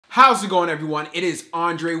How's it going, everyone? It is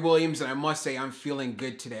Andre Williams, and I must say I'm feeling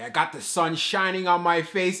good today. I got the sun shining on my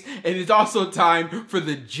face, and it's also time for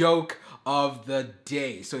the joke of the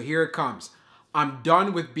day. So here it comes. I'm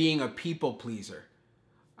done with being a people pleaser.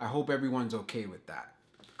 I hope everyone's okay with that.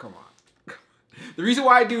 Come on. The reason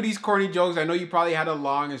why I do these corny jokes, I know you probably had a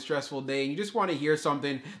long and stressful day, and you just want to hear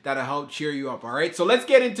something that'll help cheer you up, all right? So let's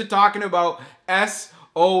get into talking about SOS.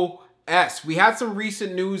 We had some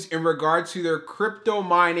recent news in regards to their crypto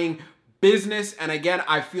mining business, and again,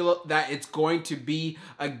 I feel that it's going to be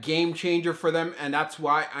a game changer for them, and that's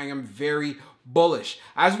why I am very bullish.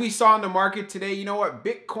 As we saw in the market today, you know what?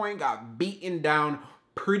 Bitcoin got beaten down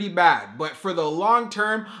pretty bad, but for the long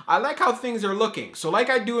term, I like how things are looking. So like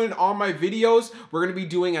I do in all my videos, we're going to be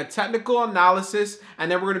doing a technical analysis,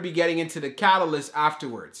 and then we're going to be getting into the catalyst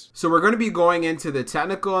afterwards. So we're going to be going into the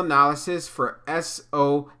technical analysis for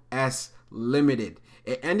SOS Limited.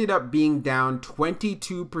 It ended up being down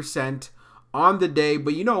 22% on the day,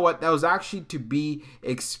 but you know what? That was actually to be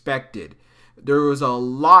expected. There was a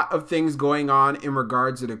lot of things going on in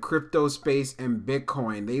regards to the crypto space and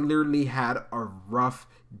Bitcoin. They literally had a rough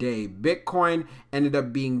day. Bitcoin ended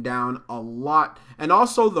up being down a lot, and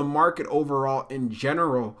also the market overall in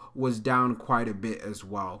general was down quite a bit as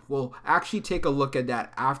well. We'll actually take a look at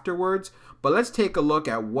that afterwards, but let's take a look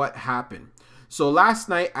at what happened. So last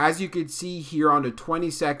night, as you can see here on the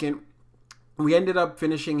 22nd, we ended up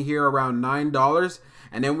finishing here around $9,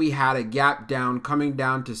 and then we had a gap down coming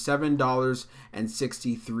down to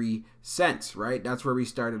 $7.63, right? That's where we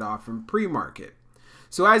started off in pre-market.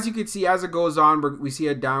 So as you can see, as it goes on, we see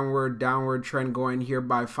a downward trend going here.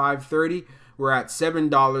 By 5:30, we're at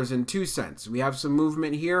 $7.02. We have some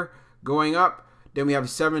movement here going up. Then we have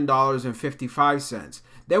 $7.55.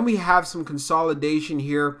 Then we have some consolidation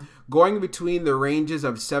here going between the ranges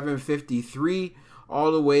of 753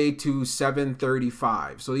 all the way to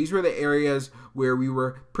 735. So these were the areas where we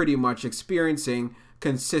were pretty much experiencing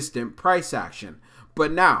consistent price action.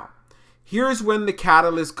 But now, here's when the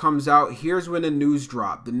catalyst comes out. Here's when the news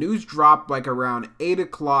dropped. The news dropped like around 8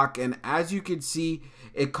 o'clock, and as you can see,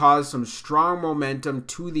 it caused some strong momentum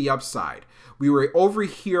to the upside. We were over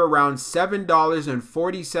here around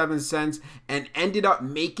 $7.47 and ended up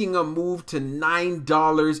making a move to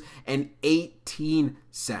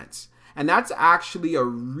 $9.18. And that's actually a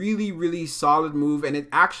really solid move, and it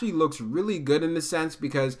actually looks really good in the sense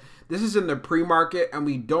because this is in the pre-market and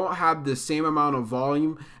we don't have the same amount of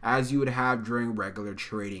volume as you would have during regular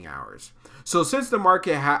trading hours. So since the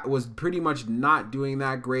market was pretty much not doing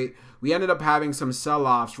that great, we ended up having some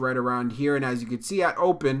sell-offs right around here, and as you can see at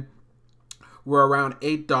open, we're around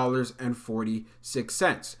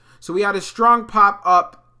 $8.46. So we had a strong pop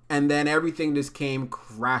up, and then everything just came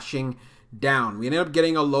crashing down. We ended up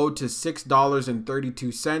getting a low to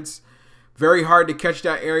 $6.32. Very hard to catch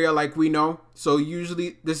that area, like we know. So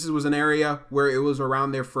usually this was an area where it was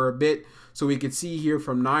around there for a bit. So we could see here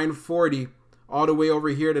from 940 all the way over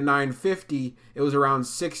here to 950, it was around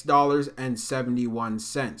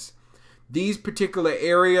 $6.71. These particular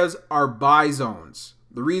areas are buy zones.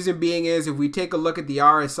 The reason being is if we take a look at the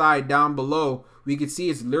RSI down below, we can see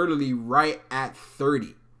it's literally right at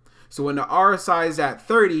 30. So when the RSI is at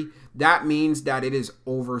 30, that means that it is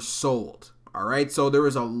oversold. All right, so there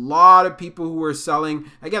was a lot of people who were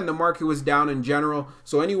selling. Again, the market was down in general.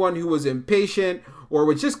 So anyone who was impatient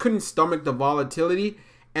or just couldn't stomach the volatility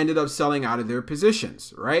ended up selling out of their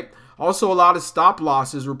positions, right? Also, a lot of stop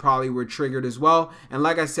losses were triggered as well. And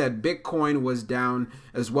like I said, Bitcoin was down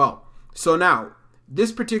as well. So now,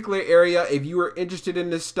 this particular area, if you were interested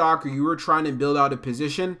in this stock or you were trying to build out a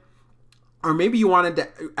position, or maybe you wanted to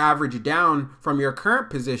average down from your current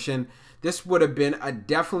position, this would have been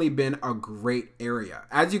definitely been a great area.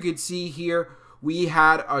 As you can see here, we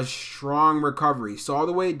had a strong recovery. So all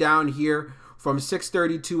the way down here from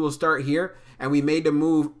 632, we'll start here, and we made the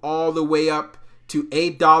move all the way up to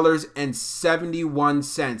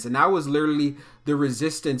 $8.71. And that was literally the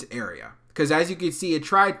resistance area. Because as you can see, it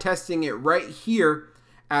tried testing it right here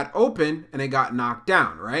at open and it got knocked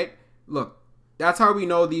down, right? Look, that's how we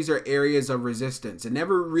know these are areas of resistance. It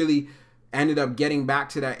never really ended up getting back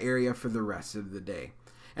to that area for the rest of the day.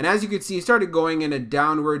 And as you can see, it started going in a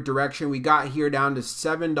downward direction. We got here down to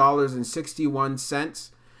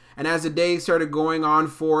 $7.61. And as the day started going on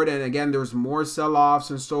forward, and again, there's more sell-offs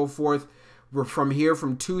and so forth, we're from here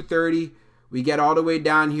from 230, we get all the way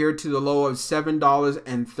down here to the low of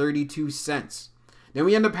 $7.32. Then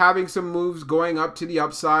we end up having some moves going up to the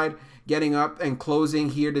upside, getting up and closing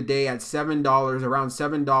here today at $7, around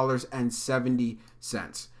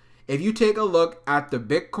 $7.70. If you take a look at the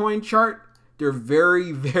Bitcoin chart, they're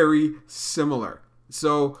very similar.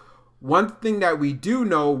 So one thing that we do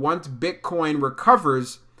know, once Bitcoin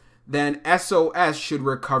recovers, then SOS should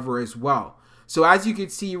recover as well. So as you can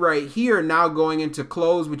see right here, now going into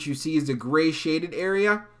close, which you see is the gray shaded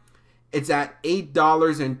area, it's at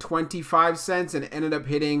 $8.25 and ended up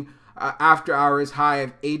hitting after hours high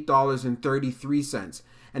of $8.33.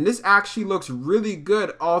 And this actually looks really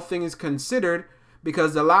good, all things considered,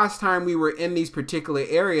 because the last time we were in these particular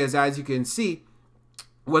areas, as you can see,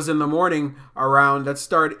 was in the morning around, let's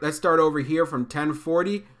start over here from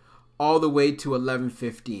 10:40 all the way to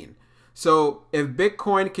 11:15. So if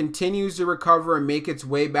Bitcoin continues to recover and make its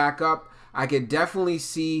way back up, I could definitely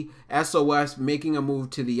see SOS making a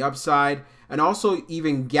move to the upside and also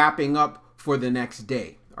even gapping up for the next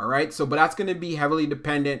day. All right. So, but that's going to be heavily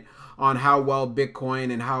dependent on how well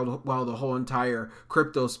Bitcoin and how well the whole entire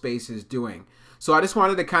crypto space is doing. So I just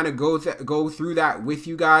wanted to kind of go through that with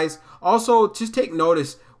you guys. Also, just take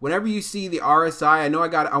notice whenever you see the RSI.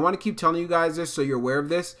 I want to keep telling you guys this so you're aware of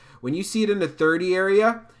this. When you see it in the 30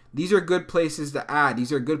 area, these are good places to add.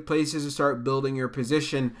 These are good places to start building your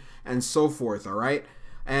position and so forth. All right.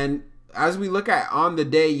 And as we look at on the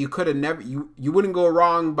day, you could have never, you wouldn't go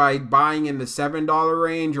wrong by buying in the $7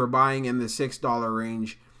 range or buying in the $6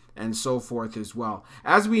 range and so forth as well.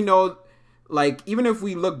 As we know, like even if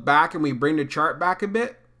we look back and we bring the chart back a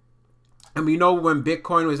bit, and we know when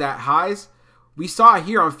Bitcoin was at highs, we saw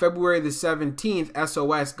here on February the 17th,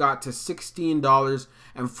 SOS got to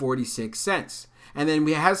 $16.46. And then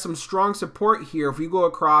we had some strong support here. If we go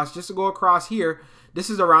across, just to go across here, this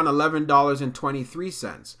is around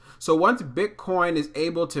 $11.23. So once Bitcoin is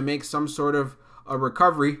able to make some sort of a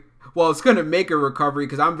recovery, well, it's going to make a recovery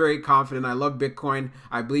because I'm very confident. I love Bitcoin.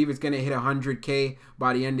 I believe it's going to hit 100K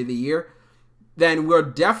by the end of the year. Then we're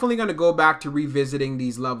definitely going to go back to revisiting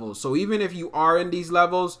these levels. So even if you are in these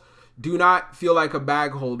levels, do not feel like a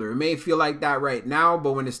bag holder. It may feel like that right now,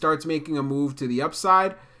 but when it starts making a move to the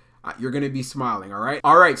upside, you're going to be smiling, all right?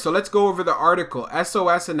 All right, so let's go over the article.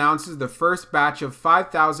 SOS announces the first batch of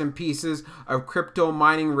 5,000 pieces of crypto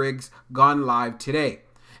mining rigs gone live today.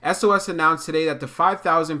 SOS announced today that the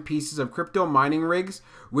 5,000 pieces of crypto mining rigs,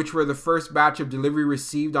 which were the first batch of delivery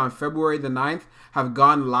received on February the 9th, have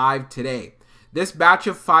gone live today. This batch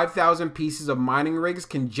of 5,000 pieces of mining rigs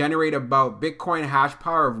can generate about Bitcoin hash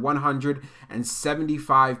power of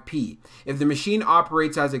 175p. If the machine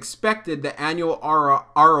operates as expected, the annual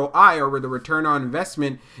ROI, or the return on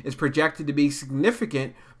investment, is projected to be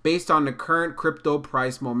significant based on the current crypto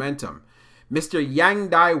price momentum. Mr. Yang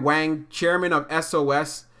Dai Wang, chairman of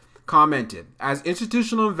SOS, commented, as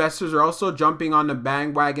institutional investors are also jumping on the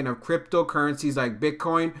bandwagon of cryptocurrencies like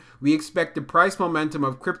Bitcoin, we expect the price momentum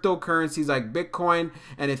of cryptocurrencies like Bitcoin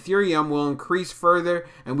and Ethereum will increase further,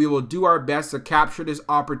 and we will do our best to capture this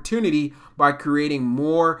opportunity by creating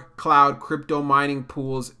more cloud crypto mining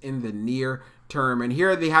pools in the near term. And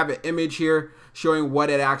here they have an image here showing what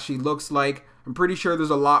it actually looks like. I'm pretty sure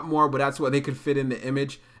there's a lot more, but that's what they could fit in the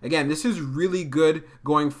image. Again, this is really good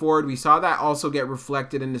going forward. We saw that also get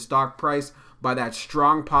reflected in the stock price by that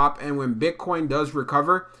strong pop. And when Bitcoin does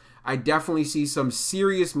recover, I definitely see some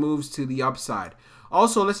serious moves to the upside.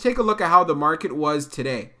 Also, let's take a look at how the market was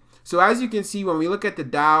today. So as you can see, when we look at the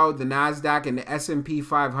Dow, the NASDAQ, and the S&P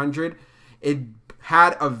 500, it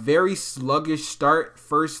had a very sluggish start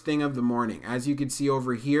first thing of the morning, as you can see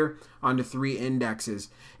over here on the three indexes.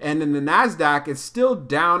 And in the NASDAQ, it's still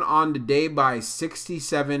down on the day by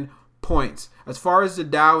 67 points. As far as the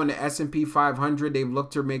Dow and the S&P 500, they've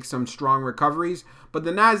looked to make some strong recoveries, but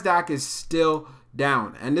the NASDAQ is still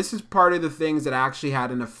down. And this is part of the things that actually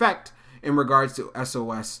had an effect in regards to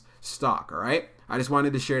SOS stock, all right? I just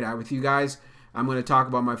wanted to share that with you guys. I'm going to talk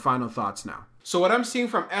about my final thoughts now. So what I'm seeing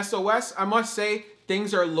from SOS, I must say,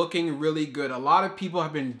 things are looking really good. A lot of people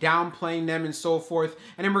have been downplaying them and so forth.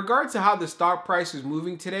 And in regards to how the stock price is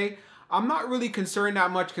moving today, I'm not really concerned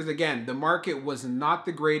that much because, again, the market was not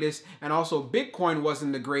the greatest, and also Bitcoin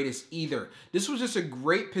wasn't the greatest either. This was just a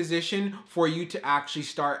great position for you to actually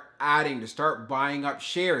start adding, to start buying up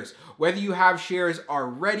shares. Whether you have shares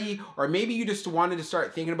already, or maybe you just wanted to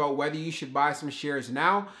start thinking about whether you should buy some shares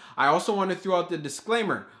now. I also want to throw out the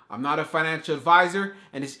disclaimer. I'm not a financial advisor,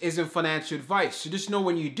 and this isn't financial advice. So just know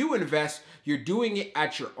when you do invest, you're doing it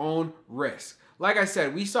at your own risk. Like I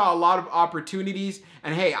said, we saw a lot of opportunities,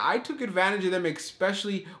 and hey, I took advantage of them,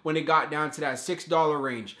 especially when it got down to that $6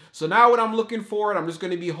 range. So now what I'm looking forward, I'm just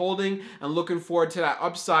going to be holding and looking forward to that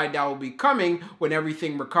upside that will be coming when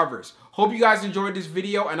everything recovers. Hope you guys enjoyed this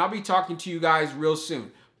video, and I'll be talking to you guys real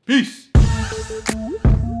soon. Peace.